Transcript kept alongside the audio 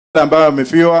ambao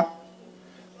wamefiwa.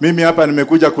 Mimi hapa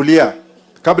nimekuja kulia.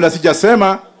 Kabla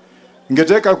sijasema,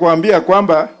 ningetaka kuambia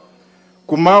kwamba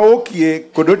kumaokie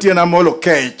kodotie na molo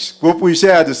cage. Gopu we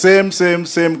share the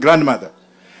same grandmother.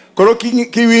 Koro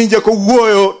kiwinje ko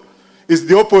wuoyo is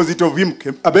the opposite of him.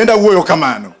 Abenda wuoyo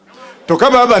kamano. To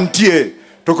baba ntie,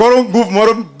 to koro nguvu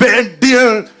moro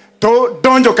deal to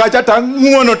donjo kacha ta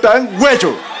nguono ta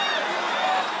wecho.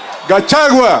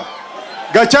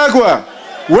 Gachagua,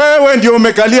 wewe ndio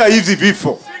umekalia hizi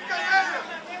vifo.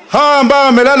 Hawa ambao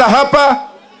wamelala hapa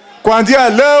kuanzia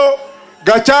leo,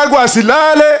 Gachagua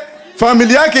asilale,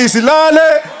 familia yake isilale,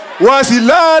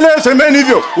 wasilale, semeni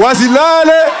hivyo,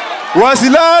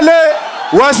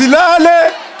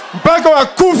 wasilale mpaka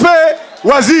wakufe,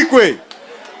 wazikwe.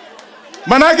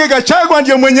 Manake Gachagua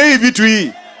ndio mwenye hii vitu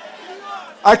hii.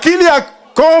 Akili ya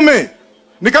Kome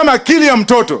ni kama akili ya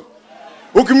mtoto.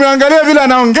 Ukimwangalia vile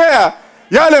anaongea,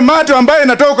 yale mate ambayo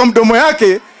inatoka kwa mdomo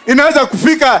yake inaweza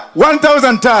kufika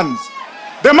 1000 tons.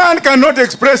 The man cannot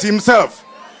express himself.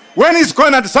 When he's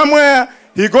cornered somewhere,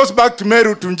 he goes back to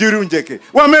Meru, to Njiru Njeke.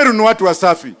 Wa Meru ni watu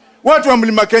wasafi. Watu wa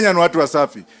Mlima Kenya ni watu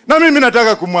wasafi. Na mimi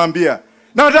nataka kumwambia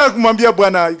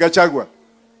bwana Gachagua.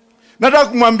 Nataka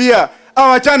kumwambia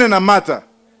awachane na Martha.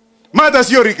 Martha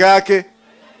sio rika yake.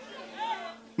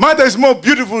 Martha is more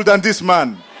beautiful than this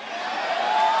man.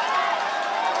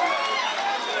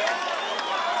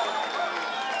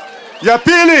 Ya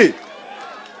pili,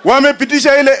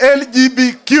 wamepitisha ile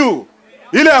LGBTQ,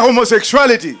 ile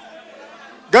homosexuality.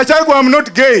 Gachagua, I'm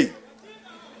not gay.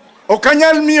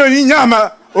 Okanyal miyo ni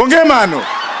nyama, ongemano.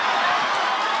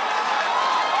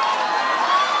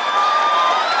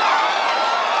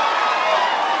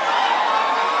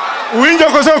 Uwinjo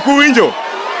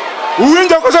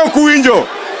kosa kuwinjo.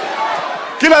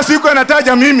 Kila siku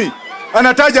anataja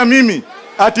mimi.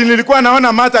 Ati nilikuwa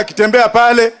naona Martha akitembea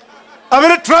pale. A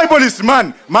very tribalist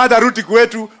man. Martha Ruti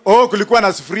kwetu, kulikuwa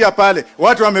na sufuria pale.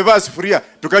 Watu wamevaa sufuria.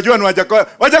 Tukajua ni Wajackoya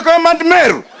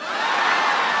Meru.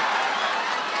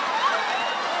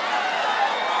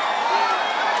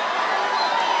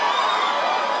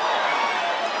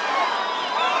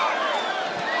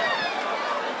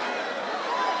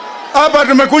 Hapa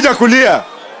tumekuja kulia.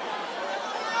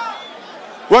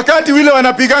 Wakati wile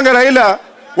wanapiganga Raila,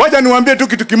 waja niwaambie tu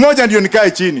kitu kimoja ndio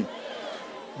nikae chini.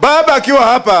 Baba akiwa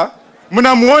hapa,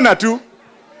 mnamuona tu.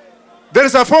 There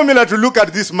is a formula to look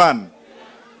at this man.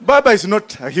 Baba is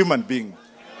not a human being.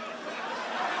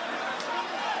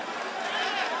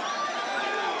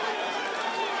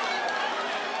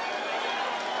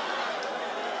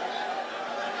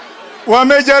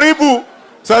 Wamejaribu,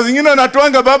 saa zingine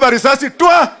natuanga baba risasi,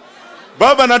 twa!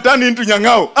 Baba natani into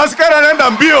nyangao. Askari anaenda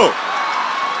mbio.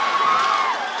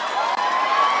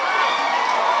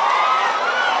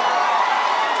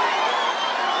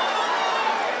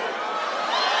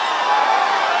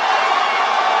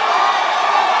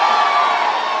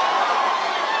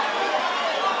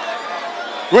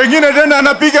 Wengine tena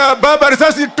anapiga baba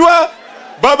risasi, twa!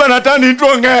 Baba natani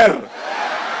into nger.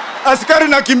 Askari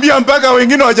nakimbia mpaka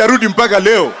wengine wajarudi mpaka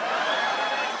leo.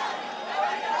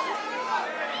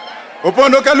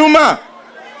 Opondo Kaluma,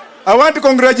 I want to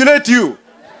congratulate you.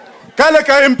 Kale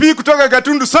ka MP kutoka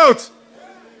Gatundu South.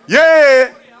 Yeye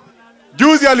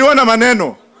juzi aliona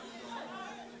maneno.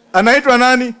 Anaitwa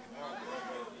nani?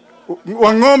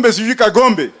 Wangombe sijui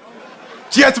Kagombe.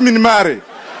 Chiatmin Mare.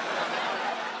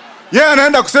 Yeye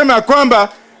anaenda kusema kwamba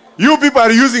you people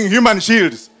are using human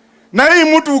shields. Na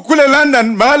hii mtu kule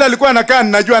London mahali alikuwa anakaa,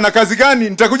 najua na kazi gani,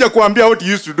 nitakuja kuambia what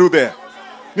he used to do there.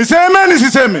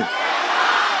 Nisiseme?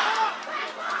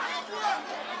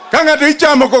 Kanga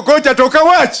tuicha mokokocha toka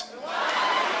watch.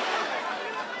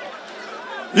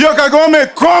 Hiyo Kagome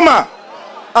koma.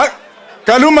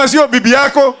 Kaluma sio bibi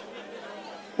yako.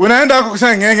 Unaenda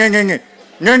kusema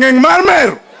ngenge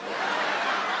marmer.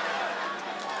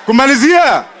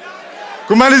 Kumalizia.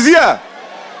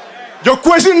 Your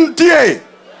question tie.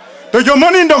 To your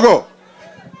money ndogo.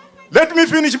 Let me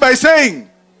finish by saying,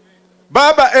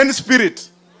 Baba and spirit,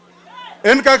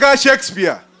 and kaka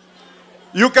Shakespeare,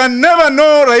 you can never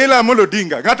know Raila Amolo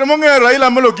Odinga. Gatamonge Raila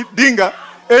Amolo Odinga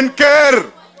and care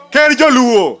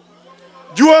joluo.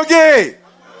 Juoge.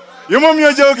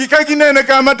 Yomomyo jogi kakinene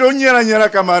kama to nyera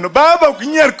kamano. Baba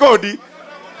ukinyer kodi,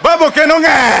 baba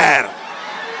kenonger.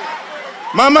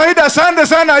 Mama Ida, asante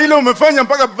sana ile umefanya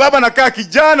mpaka baba nakaa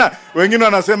kijana. Wengine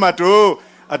wanasema tu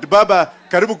ati baba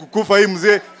karibu kukufa hii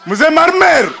mzee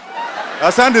marmer.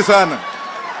 Asante sana.